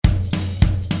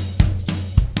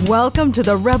Welcome to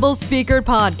the Rebel Speaker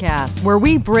Podcast, where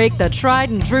we break the tried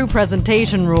and true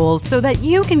presentation rules so that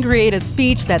you can create a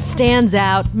speech that stands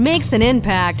out, makes an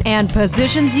impact, and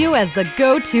positions you as the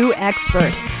go-to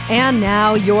expert. And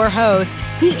now, your host,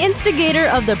 the instigator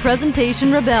of the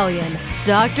Presentation Rebellion,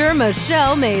 Dr.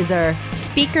 Michelle Mazur.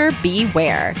 Speaker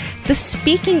beware. The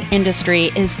speaking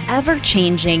industry is ever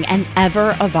changing and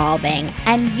ever evolving,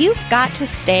 and you've got to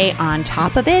stay on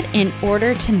top of it in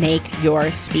order to make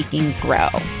your speaking grow.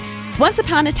 Once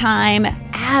upon a time,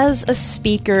 as a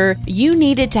speaker, you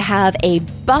needed to have a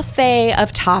buffet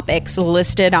of topics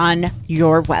listed on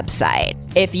your website.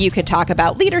 If you could talk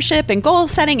about leadership and goal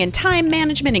setting and time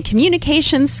management and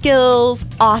communication skills,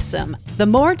 awesome. The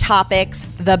more topics,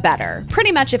 the better.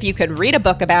 Pretty much if you could read a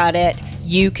book about it,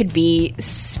 you could be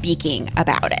speaking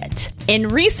about it. In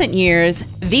recent years,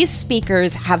 these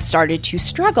speakers have started to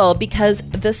struggle because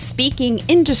the speaking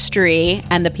industry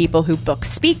and the people who book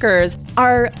speakers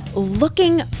are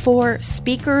looking for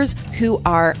speakers who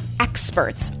are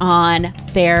experts on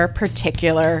their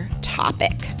particular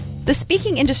topic. The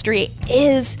speaking industry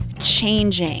is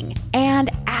changing, and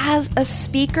as a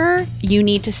speaker, you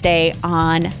need to stay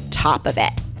on top of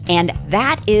it. And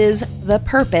that is the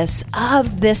purpose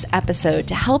of this episode,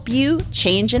 to help you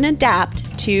change and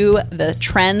adapt to the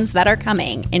trends that are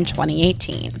coming in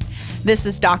 2018. This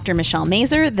is Dr. Michelle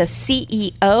Mazur, the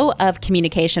CEO of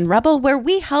Communication Rebel, where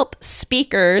we help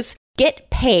speakers get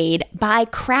paid by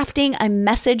crafting a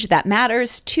message that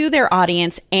matters to their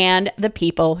audience and the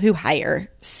people who hire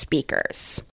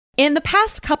speakers. In the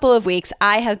past couple of weeks,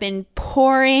 I have been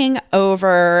poring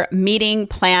over meeting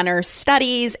planner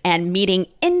studies and meeting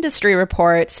industry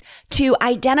reports to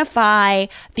identify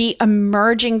the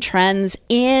emerging trends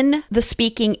in the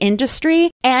speaking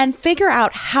industry and figure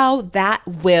out how that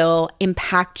will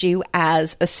impact you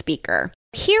as a speaker.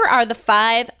 Here are the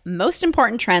 5 most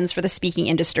important trends for the speaking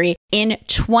industry in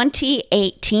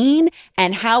 2018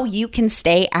 and how you can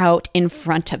stay out in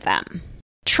front of them.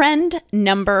 Trend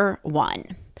number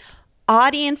 1.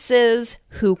 Audiences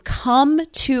who come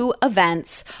to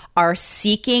events are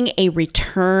seeking a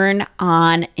return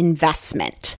on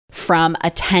investment from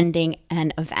attending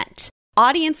an event.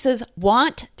 Audiences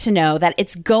want to know that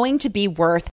it's going to be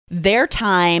worth their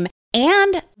time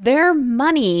and their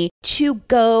money to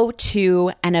go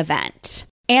to an event.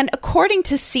 And according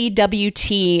to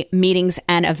CWT Meetings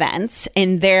and Events,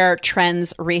 in their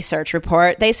Trends Research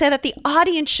Report, they say that the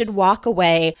audience should walk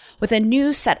away with a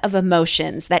new set of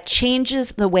emotions that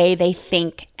changes the way they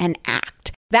think and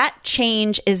act. That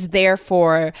change is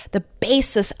therefore the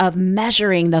basis of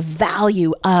measuring the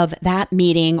value of that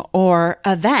meeting or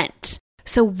event.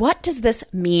 So what does this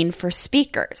mean for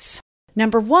speakers?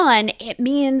 Number 1, it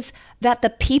means that the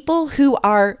people who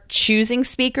are choosing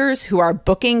speakers, who are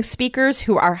booking speakers,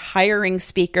 who are hiring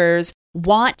speakers,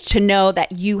 want to know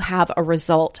that you have a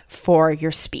result for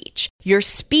your speech. Your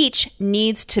speech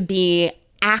needs to be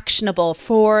actionable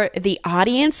for the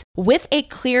audience with a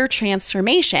clear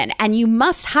transformation. And you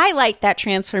must highlight that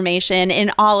transformation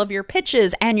in all of your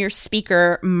pitches and your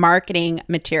speaker marketing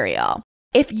material.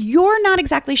 If you're not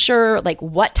exactly sure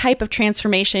what type of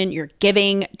transformation you're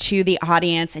giving to the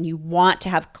audience and you want to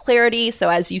have clarity, so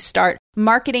as you start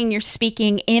marketing your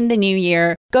speaking in the new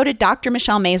year, go to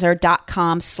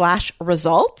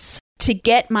drmichellemazur.com/results to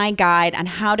get my guide on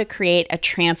how to create a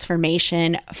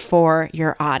transformation for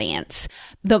your audience.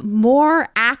 The more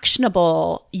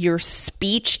actionable your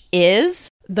speech is,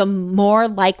 the more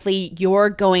likely you're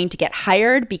going to get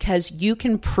hired because you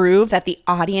can prove that the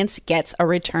audience gets a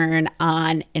return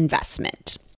on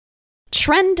investment.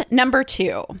 Trend number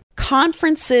 2,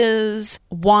 conferences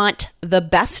want the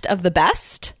best of the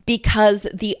best because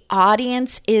the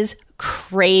audience is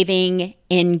craving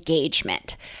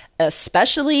engagement,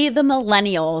 especially the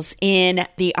millennials in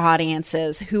the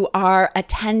audiences who are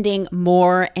attending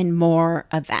more and more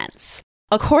events.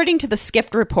 According to the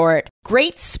Skift report,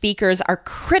 great speakers are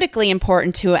critically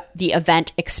important to the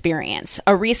event experience.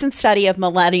 A recent study of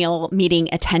millennial meeting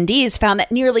attendees found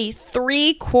that nearly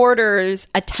 3/4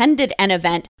 attended an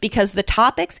event because the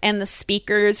topics and the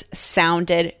speakers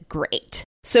sounded great.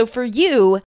 So for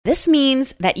you, this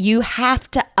means that you have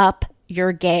to up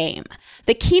your game.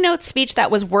 The keynote speech that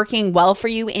was working well for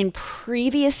you in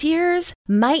previous years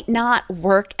might not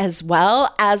work as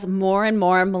well as more and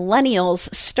more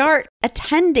millennials start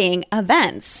attending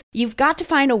events. You've got to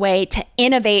find a way to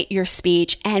innovate your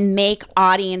speech and make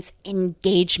audience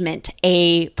engagement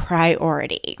a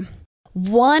priority.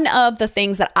 One of the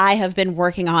things that I have been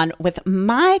working on with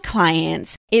my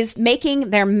clients is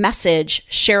making their message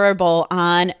shareable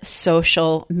on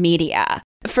social media.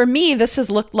 For me, this has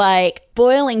looked like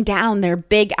boiling down their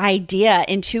big idea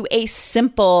into a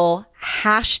simple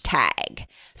hashtag.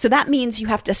 So that means you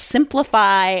have to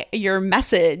simplify your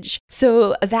message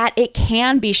so that it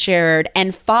can be shared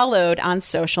and followed on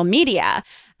social media.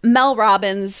 Mel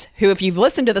Robbins, who, if you've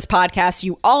listened to this podcast,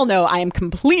 you all know I am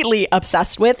completely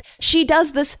obsessed with. She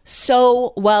does this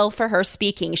so well for her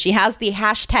speaking. She has the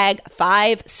hashtag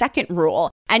 5-second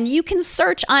rule, and you can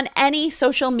search on any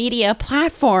social media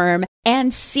platform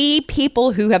and see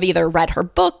people who have either read her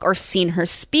book or seen her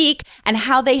speak and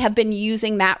how they have been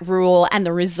using that rule and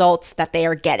the results that they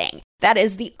are getting. That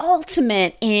is the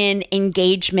ultimate in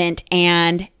engagement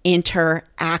and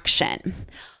interaction.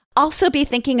 Also be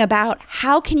thinking about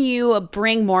how can you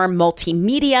bring more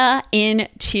multimedia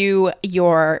into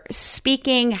your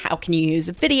speaking? How can you use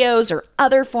videos or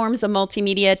other forms of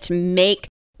multimedia to make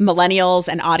millennials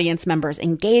and audience members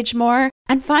engage more?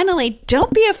 And finally,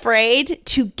 don't be afraid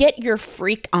to get your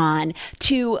freak on,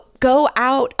 to go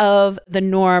out of the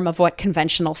norm of what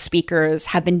conventional speakers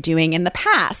have been doing in the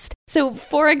past. So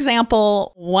for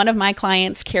example, one of my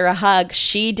clients, Kira Hug,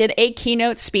 she did a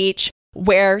keynote speech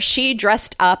where she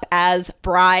dressed up as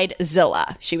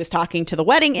Bridezilla. She was talking to the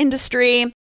wedding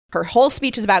industry. Her whole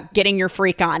speech is about getting your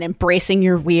freak on, embracing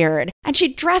your weird. And she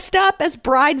dressed up as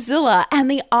Bridezilla,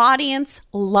 and the audience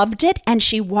loved it. And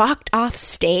she walked off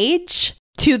stage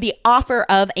to the offer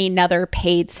of another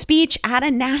paid speech at a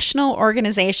national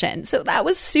organization. So that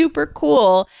was super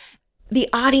cool. The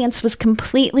audience was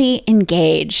completely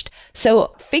engaged.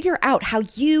 So figure out how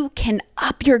you can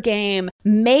up your game,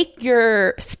 make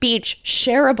your speech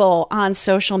shareable on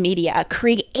social media,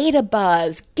 create a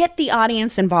buzz, get the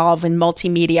audience involved in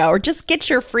multimedia, or just get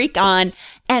your freak on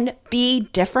and be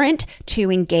different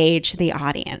to engage the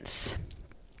audience.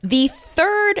 The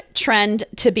third trend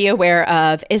to be aware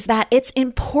of is that it's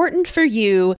important for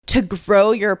you to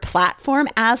grow your platform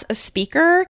as a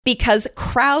speaker because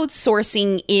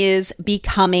crowdsourcing is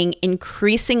becoming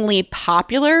increasingly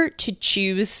popular to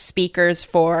choose speakers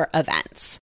for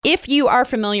events. If you are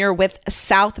familiar with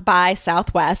South by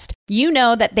Southwest, you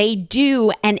know that they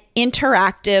do an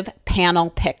interactive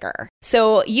panel picker.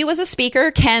 So you as a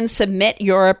speaker can submit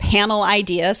your panel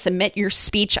idea, submit your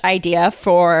speech idea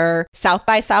for South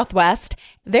by Southwest.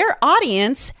 Their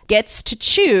audience gets to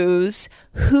choose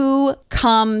who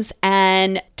comes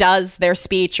and does their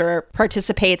speech or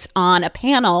participates on a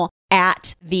panel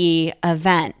at the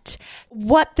event.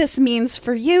 What this means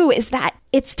for you is that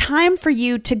it's time for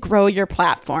you to grow your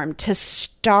platform, to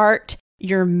start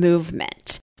your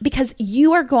movement, because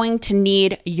you are going to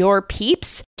need your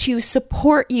peeps to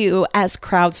support you as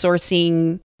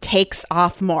crowdsourcing takes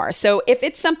off more. So if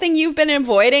it's something you've been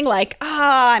avoiding, like,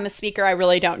 I'm a speaker, I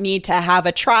really don't need to have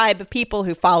a tribe of people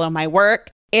who follow my work,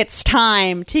 it's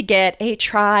time to get a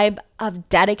tribe of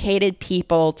dedicated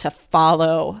people to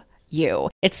follow you.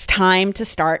 It's time to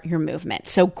start your movement.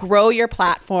 So grow your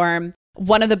platform.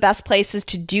 One of the best places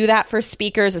to do that for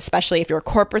speakers, especially if you're a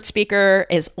corporate speaker,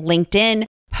 is LinkedIn.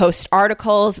 Post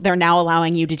articles. They're now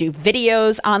allowing you to do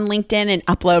videos on LinkedIn and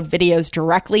upload videos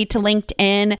directly to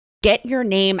LinkedIn. Get your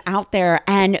name out there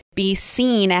and be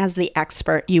seen as the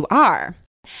expert you are.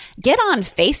 Get on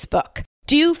Facebook.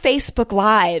 Do Facebook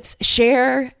Lives,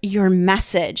 share your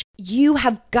message. You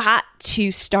have got to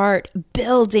start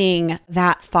building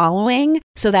that following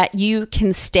so that you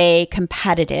can stay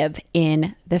competitive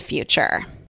in the future.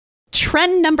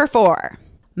 Trend number 4,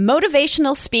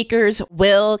 motivational speakers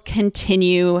will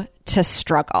continue to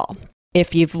struggle.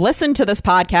 If you've listened to this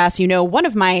podcast, you know one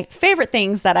of my favorite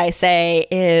things that I say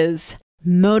is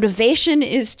motivation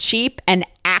is cheap and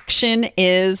action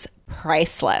is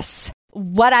priceless.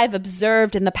 What I've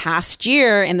observed in the past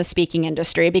year in the speaking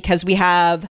industry, because we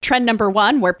have trend number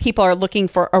 1, where people are looking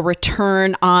for a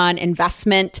return on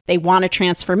investment. They want a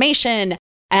transformation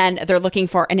and they're looking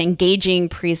for an engaging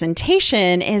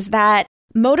presentation, is that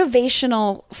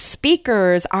motivational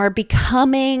speakers are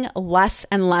becoming less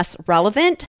and less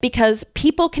relevant because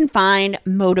people can find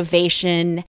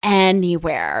motivation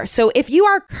anywhere. So if you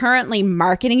are currently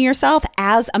marketing yourself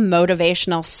as a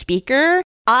motivational speaker,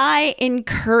 I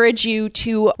encourage you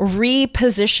to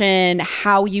reposition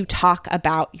how you talk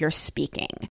about your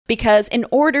speaking, because in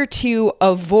order to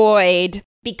avoid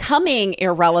becoming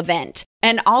irrelevant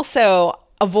and also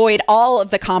avoid all of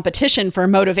the competition for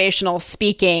motivational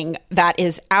speaking that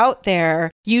is out there,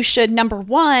 you should, number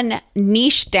 1,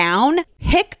 niche down,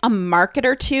 pick a market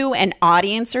or two, an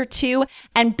audience or two,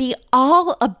 and be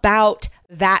all about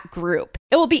that group.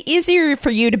 It will be easier for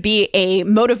you to be a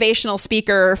motivational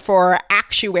speaker for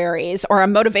actuaries or a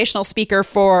motivational speaker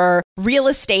for real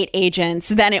estate agents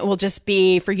than it will just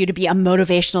be for you to be a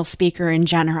motivational speaker in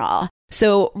general.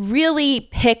 So really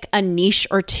pick a niche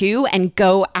or two and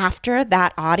go after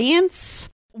that audience.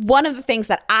 One of the things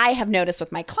that I have noticed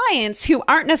with my clients who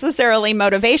aren't necessarily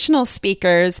motivational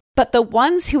speakers, but the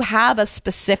ones who have a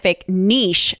specific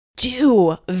niche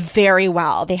do very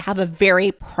well. They have a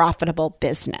very profitable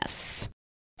business.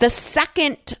 The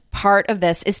second part of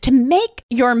this is to make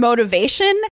your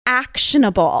motivation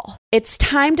actionable. It's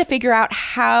time to figure out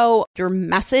how your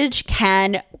message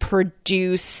can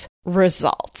produce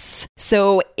results.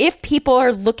 So if people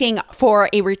are looking for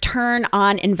a return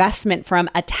on investment from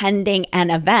attending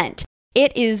an event,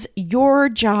 it is your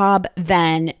job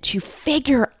then to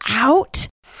figure out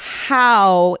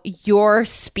how your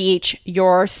speech,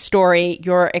 your story,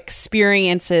 your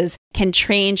experiences can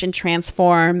change and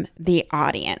transform the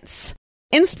audience.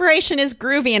 Inspiration is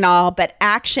groovy and all, but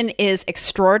action is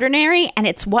extraordinary, and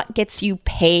it's what gets you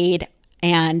paid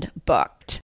and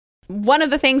booked. One of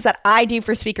the things that I do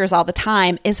for speakers all the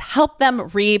time is help them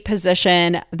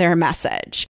reposition their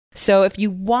message. So if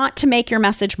you want to make your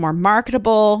message more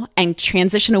marketable and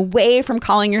transition away from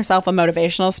calling yourself a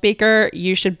motivational speaker,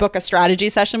 you should book a strategy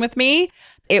session with me.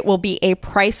 It will be a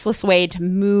priceless way to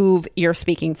move your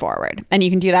speaking forward. And you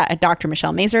can do that at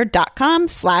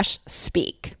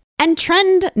drmichellemazur.com/speak. And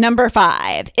trend number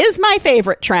 5 is my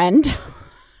favorite trend.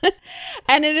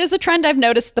 And it is a trend I've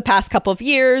noticed the past couple of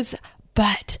years.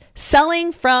 But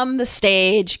selling from the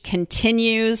stage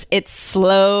continues its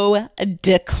slow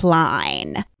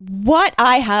decline. What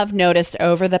I have noticed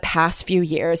over the past few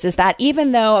years is that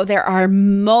even though there are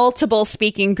multiple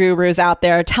speaking gurus out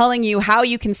there telling you how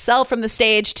you can sell from the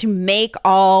stage to make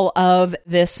all of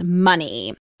this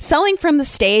money, selling from the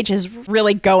stage is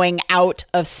really going out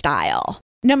of style.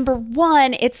 Number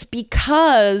one, it's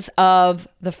because of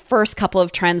the first couple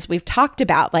of trends we've talked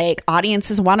about. Like,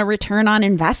 audiences want a return on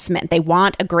investment. They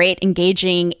want a great,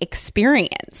 engaging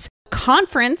experience.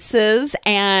 Conferences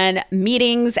and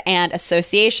meetings and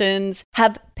associations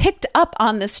have picked up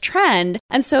on this trend.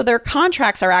 And so their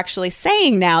contracts are actually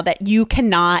saying now that you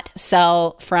cannot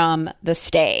sell from the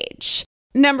stage.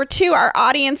 Number 2, our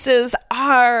audiences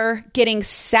are getting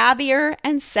savvier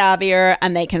and savvier,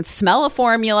 and they can smell a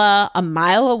formula a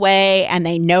mile away, and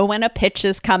they know when a pitch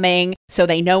is coming, so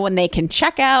they know when they can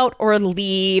check out or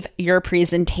leave your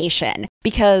presentation.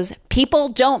 Because people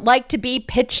don't like to be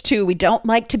pitched to. We don't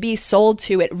like to be sold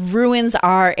to. It ruins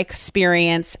our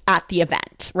experience at the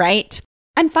event, right?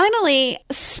 And finally,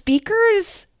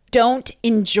 speakers don't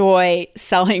enjoy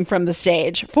selling from the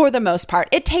stage for the most part.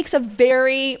 It takes a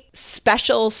very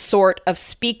special sort of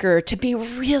speaker to be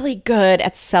really good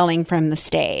at selling from the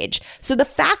stage. So the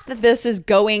fact that this is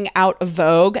going out of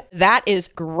vogue, that is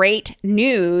great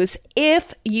news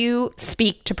if you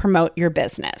speak to promote your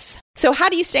business. So how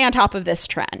do you stay on top of this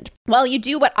trend? Well, you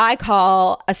do what I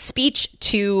call a speech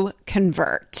to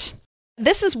convert.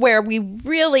 This is where we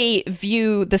really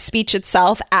view the speech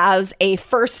itself as a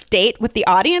first date with the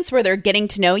audience where they're getting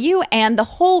to know you. And the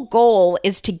whole goal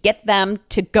is to get them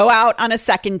to go out on a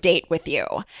second date with you.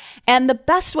 And the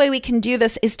best way we can do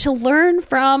this is to learn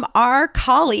from our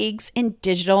colleagues in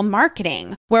digital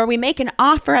marketing, where we make an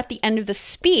offer at the end of the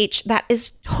speech that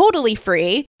is totally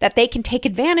free, that they can take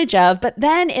advantage of, but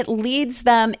then it leads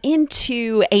them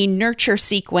into a nurture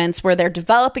sequence where they're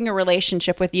developing a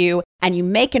relationship with you, and you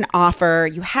make an offer,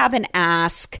 you have an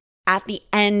ask at the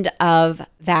end of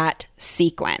that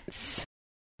sequence.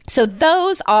 So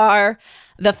those are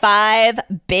the 5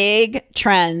 big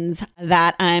trends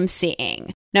that I'm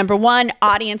seeing. Number 1,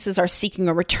 audiences are seeking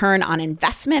a return on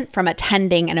investment from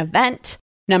attending an event.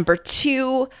 Number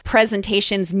 2,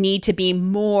 presentations need to be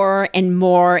more and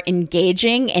more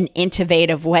engaging in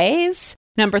innovative ways.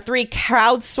 Number 3,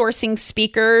 crowdsourcing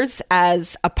speakers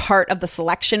as a part of the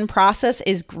selection process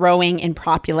is growing in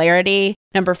popularity.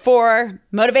 Number 4,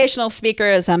 motivational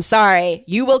speakers, I'm sorry,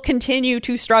 you will continue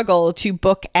to struggle to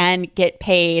book and get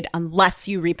paid unless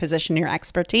you reposition your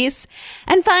expertise.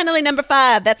 And finally, number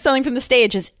 5, that selling from the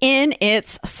stage is in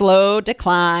its slow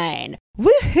decline.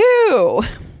 Woohoo!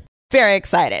 Very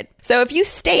excited. So if you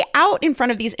stay out in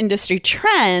front of these industry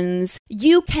trends,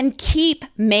 you can keep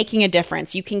making a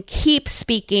difference. You can keep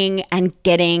speaking and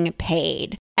getting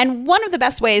paid. And one of the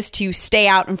best ways to stay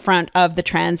out in front of the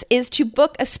trends is to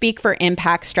book a Speak for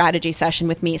Impact strategy session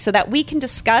with me so that we can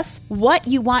discuss what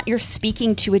you want your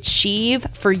speaking to achieve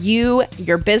for you,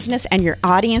 your business, and your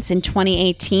audience in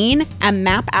 2018 and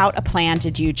map out a plan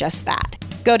to do just that.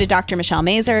 Go to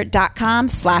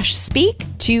drmichellemazur.com/speak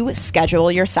to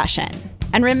schedule your session.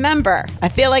 And remember, I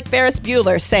feel like Ferris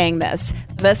Bueller saying this,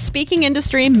 the speaking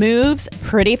industry moves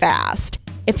pretty fast.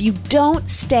 If you don't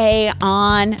stay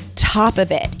on top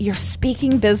of it, your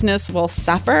speaking business will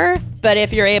suffer. But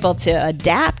if you're able to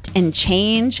adapt and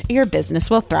change, your business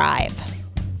will thrive.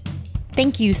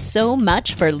 Thank you so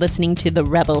much for listening to the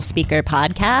Rebel Speaker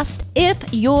Podcast.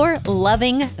 If you're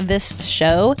loving this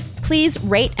show, please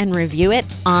rate and review it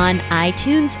on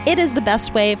iTunes. It is the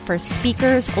best way for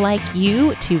speakers like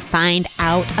you to find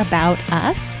out about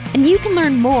us. And you can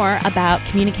learn more about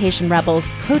Communication Rebels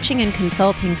coaching and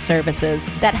consulting services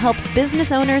that help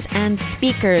business owners and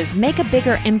speakers make a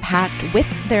bigger impact with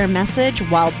their message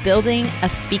while building a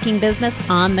speaking business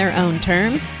on their own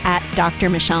terms at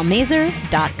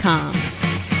drmichellemazur.com.